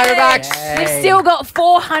 That's $100. We've still got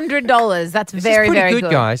 $400. That's very, Pretty very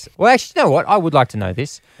good, guys. Well, actually, you know what? I would like to know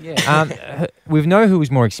this. Yeah. We know who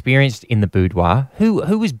was more experienced in the boudoir.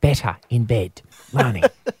 Who was better in bed? Lani.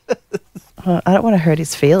 I don't want to hurt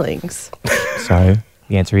his feelings. So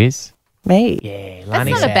the answer is me. Yeah, That's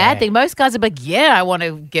Lani. not a bad thing. Most guys are like, yeah, I want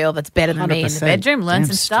a girl that's better than me in the 100%. bedroom, learn Damn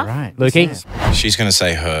some stuff. straight. Lukey. She's going to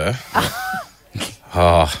say her.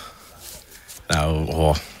 Oh.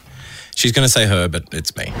 No. She's going to say her, but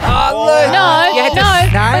it's me. No,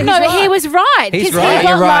 but he was right. He's 'cause right. He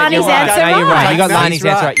got Lani's answer No, you're right. You got No, Lani's he's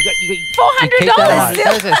answer right. right.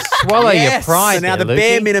 $400 still. Swallow your Yes. pride. So now there, the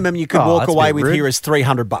bare Lukey. minimum you could Oh, walk that's a away bit with rude. here is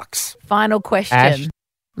 $300. Final question. Ash.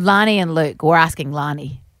 Lani and Luke, we're asking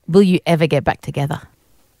Lani, will you ever get back together?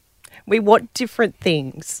 We want different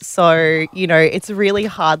things. So, it's really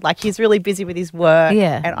hard. Like, he's really busy with his work.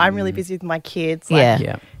 Yeah. And I'm really busy with my kids. Like,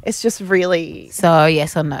 Yeah. It's just really, So,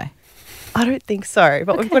 yes or no? I don't think so.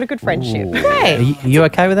 But we've got a good friendship. Are Great. you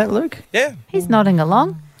okay with that, Luke? Yeah. He's nodding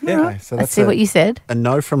along. Okay, so Let's see what you said. A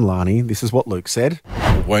no from Lani. This is what Luke said.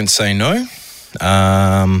 Won't say no,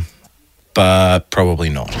 but probably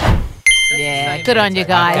not. Yeah, good on you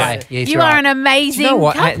guys. Okay. Yes, You right. are an amazing You know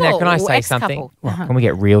what? couple. Now, can I or say ex-couple. something? Uh-huh. Can we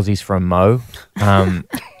get realsies from Mo? I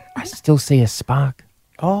still see a spark.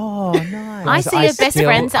 Oh, nice. I see your best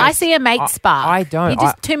friends. I see a mate spark. I don't. You're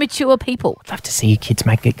just two mature people. I'd love to see your kids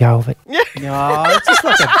make a go of it. No, it's just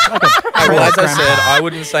like a Well, as I said, I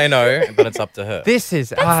wouldn't say no, but it's up to her. This is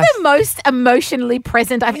That's the most emotionally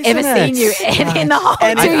present I've ever seen you in the whole 2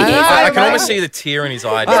 years. I can almost see the tear in his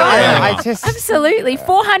eye. Absolutely.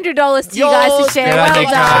 $400 to you guys to share. Yours, Well good on you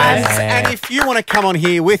done. guys. And if you want to come on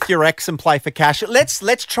here with your ex and play for cash,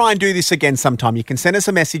 let's try and do this again sometime. You can send us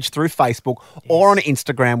a message through Facebook or on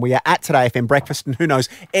Instagram. We are at Today FM Breakfast, and who knows,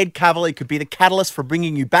 Ed Cavalier could be the catalyst for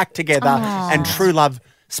bringing you back together and true love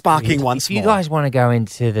sparking once If you more. guys want to go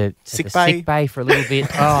into the Sick sick bay for a little bit,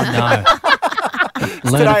 oh no.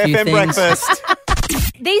 Learn a Today few FM things. Breakfast.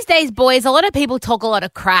 These days, boys, a lot of people talk a lot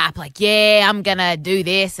of crap. Like, yeah, I'm going to do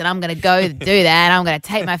this and I'm going to go do that. I'm going to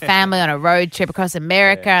take my family on a road trip across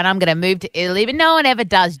America and I'm going to move to Italy. But no one ever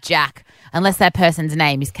does jack unless that person's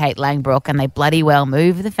name is Kate Langbroek and they bloody well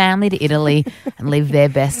move the family to Italy and live their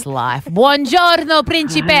best life. Buongiorno,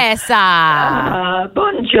 principessa.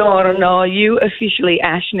 Buongiorno. You officially,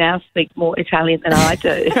 Ash, now speak more Italian than I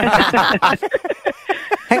do.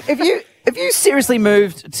 Have you seriously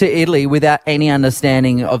moved to Italy without any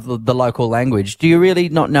understanding of the local language? Do you really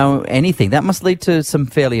not know anything? That must lead to some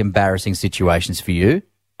fairly embarrassing situations for you.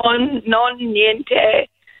 Non niente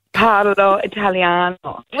parlo italiano.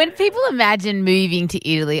 When people imagine moving to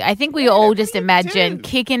Italy, I think we all just imagine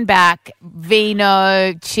kicking back,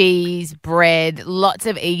 vino, cheese, bread, lots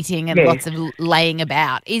of eating and Yes. lots of laying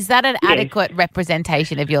about. Is that an Yes. adequate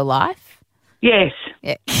representation of your life? Yes.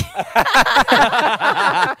 Yeah.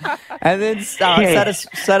 And then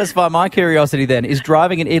satisfy my curiosity then. Is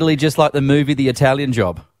driving in Italy just like the movie The Italian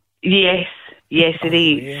Job? Yes, it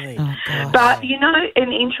is. But you know,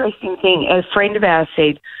 an interesting thing. A friend of ours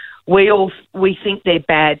said we think they're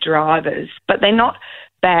bad drivers, but they're not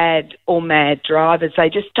bad or mad drivers. They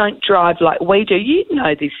just don't drive like we do. You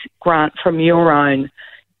know this, Grant, from your own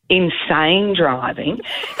insane driving,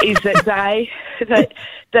 is that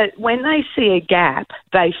that when they see a gap,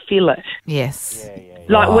 they fill it. Yes.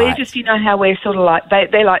 Like Right. we're just, you know how we're sort of like,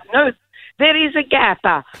 they're like, no, there is a gap.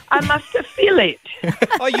 I must fill it.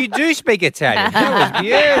 Oh, you do speak Italian. That was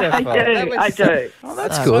beautiful. I do. Oh,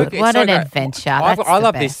 that's So good. good. What It's so an great. adventure. I That's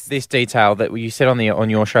love the this detail that you said on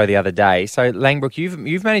your show the other day. So, Langbroek, you've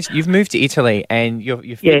moved to Italy, and your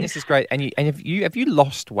fitness is great. And have you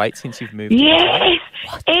lost weight since you've moved? To Italy? Yes.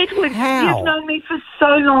 Edward, How? you've known me for so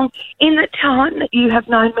long. In the time that you have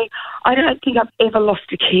known me, I don't think I've ever lost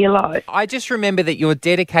a kilo. I just remember that your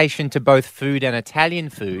dedication to both food and Italian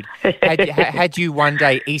food had you one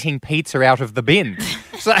day eating pizza out of the bin.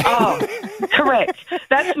 So, Correct.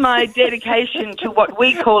 That's my dedication to what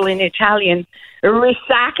we call in Italian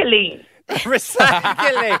recycling. Do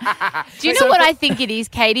you know what I think it is,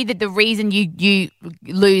 Katie, that the reason you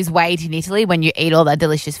lose weight in Italy when you eat all that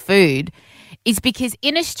delicious food is because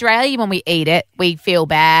in Australia, when we eat it, we feel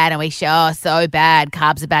bad and we say, oh, so bad,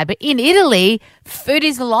 carbs are bad. But in Italy, food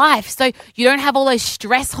is life. So you don't have all those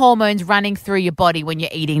stress hormones running through your body when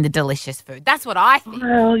you're eating the delicious food. That's what I think.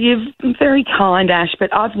 Well, you're very kind, Ash,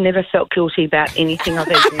 but I've never felt guilty about anything I've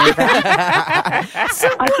ever done.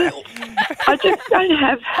 I just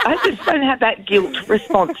don't have that guilt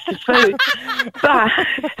response to food. But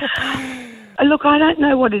look, I don't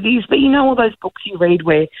know what it is, but you know all those books you read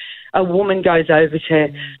where a woman goes over to,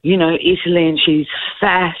 you know, Italy and she's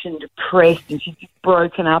fat and depressed and she's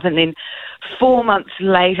broken up, and then 4 months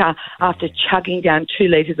later, after chugging down 2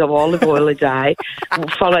 litres of olive oil a day,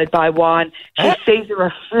 followed by wine, she sees a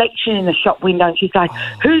reflection in the shop window and she's like,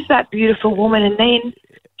 who's that beautiful woman? And then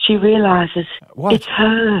she realises it's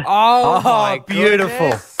her. Oh, my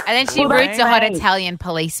beautiful. And then she roots a hot Italian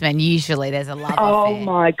policeman. Usually there's a love Oh, affair.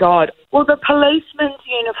 my God. Well, the policemen's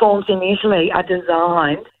uniforms in Italy are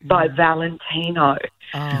designed by Valentino,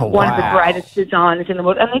 one of the greatest designers in the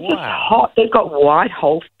world. And they're just hot. They've got white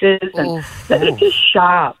holsters and they're just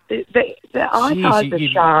sharp. Their eyesides are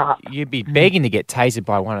sharp. You'd be begging to get tasered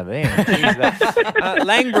by one of them.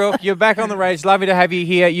 Langbroek, you're back on the radio. It's lovely to have you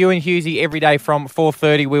here. You and Husey every day from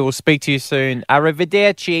 4:30. We will speak to you soon.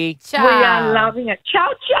 Arrivederci. Ciao. We are loving it. Ciao,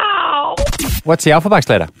 ciao. What's the Alpha Bucks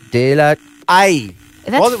letter? A.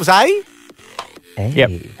 Well, it was A?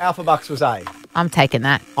 Yep. Alpha Bucks was A. I'm taking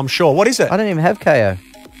that. I'm sure. What is it? I don't even have KO.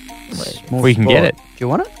 We can get it. Do you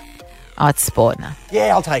want it? Oh, it's sport now. Yeah,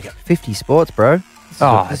 I'll take it. 50 sports, bro.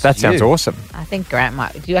 That sounds awesome. I think Grant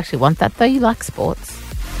might. Do you actually want that though? You like sports?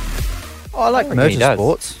 Oh, I like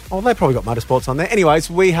motorsports. Oh, they probably got motorsports on there. Anyways,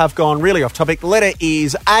 we have gone really off topic. The letter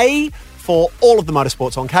is A for all of the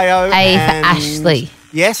motorsports on KO. A for Ashley.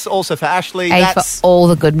 Yes, also for Ashley. A for all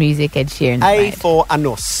the good music Ed Sheeran's A made. for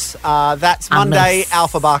Anus. That's Monday,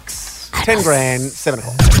 Alpha Bucks, 10 grand, 7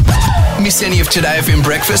 o'clock. Miss any of Today FM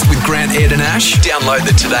breakfast with Grant, Ed and Ash? Download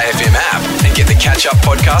the Today FM app and get the catch-up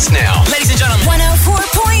podcast now. Ladies and gentlemen.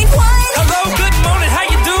 104.1. Hello, good morning. How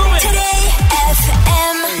you doing? Today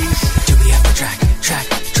FM. Do we have the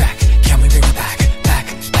track? Can we bring it back?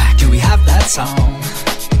 Do we have that song?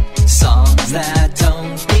 Songs that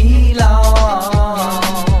don't belong.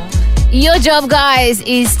 Your job, guys,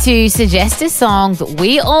 is to suggest a song that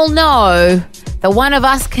we all know that one of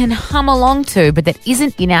us can hum along to, but that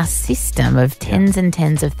isn't in our system of tens and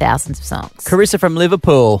tens of thousands of songs. Carissa from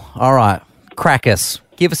Liverpool. All right. Crack us.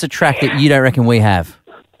 Give us a track that you don't reckon we have.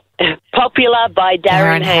 Popular by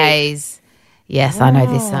Darren Hayes. Yes, I know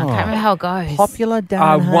this song. I can't remember how it goes. Popular Darren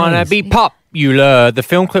I wanna be popular. The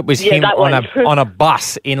film clip was him that on one. on a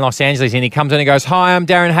bus in Los Angeles, and he comes in and goes, "Hi, I'm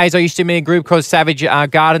Darren Hayes. I used to be in a group called Savage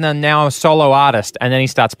Gardener. Now I'm a solo artist." And then he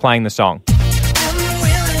starts playing the song.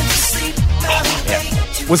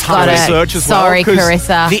 Was hard Got it. research as Sorry, well. 'cause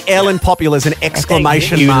Carissa. The L in popular is an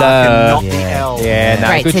exclamation You mark love. and not the L. Yeah, no,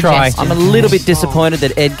 Great good try. suggestion. I'm a little bit disappointed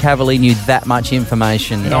that Ed Cavalier knew that much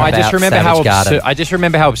information No, about I just remember Savage Garden. I just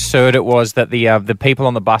remember how absurd it was that the people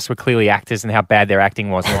on the bus were clearly actors and how bad their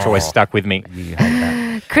acting was, and it's always stuck with me.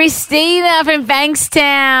 Christina from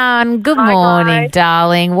Bankstown. Good Hi, morning, guys.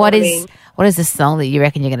 darling. What is Morning. the song that you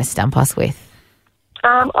reckon you're going to stump us with?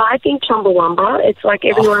 I think Chumbawamba. It's like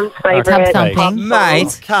everyone's favourite. Tub thumping.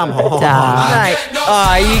 Mate, Come on. Mate,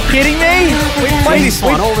 are you kidding me? We play this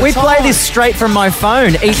one all the We time. play this straight from my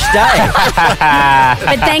phone each day.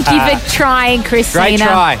 But thank you for trying,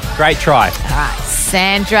 Christina. Great try. All right,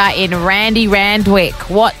 Sandra in Randy Randwick.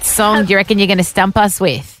 What song do you reckon you're going to stump us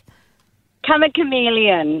with? Come a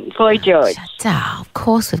Chameleon, Floyd George. Oh, of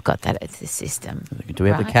course we've got that at the system. Do we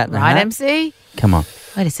have the cat in the Right, hat? MC? Come on.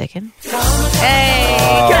 Wait a second.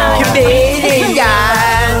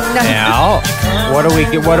 Now, what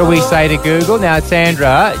do we say to Google? Now,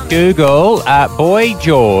 Sandra, Google Boy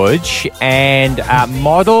George and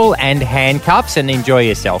model and handcuffs and enjoy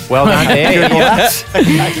yourself. Well done there.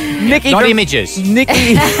 Nikki Not from, images.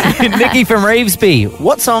 Nikki from Revesby.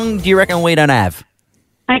 What song do you reckon we don't have?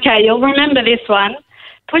 Okay, you'll remember this one.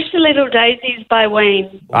 Push the Little Daisies by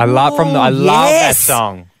Wayne. I love that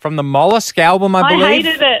song from the Mollusk album, I believe. I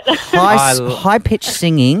hated it. High-pitched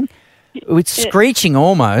singing. It's screeching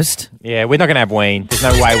almost. Yeah, we're not going to have Ween. There's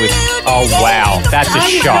no way with. Oh wow, that's a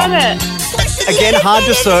shock. Again, hard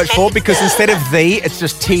to search for because instead of the, it's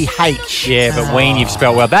just TH. Yeah, but Ween, you've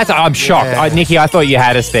spelled well. I'm shocked. Yeah. Nikki, I thought you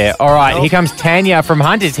had us there. All right, here comes Tanya from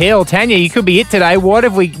Hunters Hill. Tanya, you could be it today.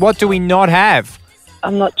 What do we not have?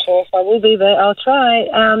 I'm not sure if I will be, but I'll try.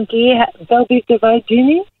 Do you have Belle Biv DeVoe, do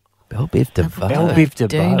me? Belle Biv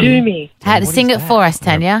DeVoe. Do me. How to sing it for us,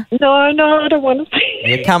 Tanya? No, I don't want to sing.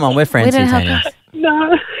 Yeah, come on, we're friends We here, don't have Tanya.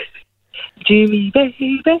 No. Do me,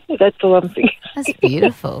 baby. That's all I'm singing. That's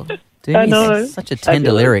beautiful. Dude, I know. it's such a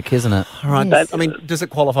tender lyric, isn't it? All right. Yes. I mean, does it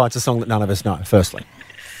qualify as a song that none of us know, firstly?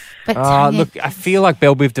 But Tanya, Look, I feel like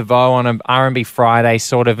Belle Biv DeVoe on an R&B Friday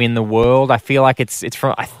sort of in the world. I feel like it's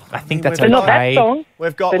from. I think that's But okay. Not that song.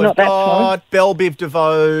 We've got But not that song. Belle Biv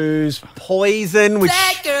DeVoe's Poison, which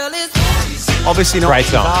obviously not Great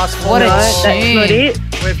song. asked for. What a That's not tune. it.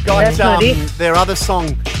 We've got That's not it. their other song,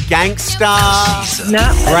 Gangsta.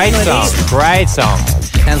 No, Great that's not song. Great song.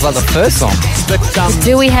 Sounds like the first song. But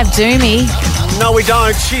Do we have Doomy? no, we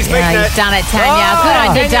don't. She's Yeah, beaten you've it. done it, Tanya. Good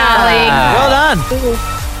on you, darling. Well done.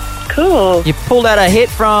 cool. You pulled out a hit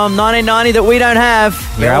from 1990 that we don't have.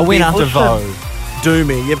 You're our winner. DeVoe. Do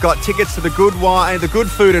me. You've got tickets to the Good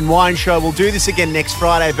Food and Wine Show. We'll do this again next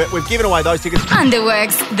Friday, but we've given away those tickets.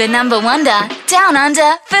 Underworks, the number wonder, down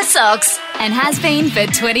under for socks, and has been for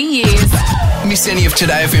 20 years. Miss any of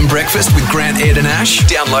Today FM breakfast with Grant, Ed and Ash?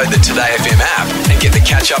 Download the Today FM app and get the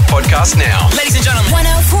catch-up podcast now. Ladies and gentlemen.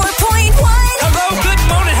 104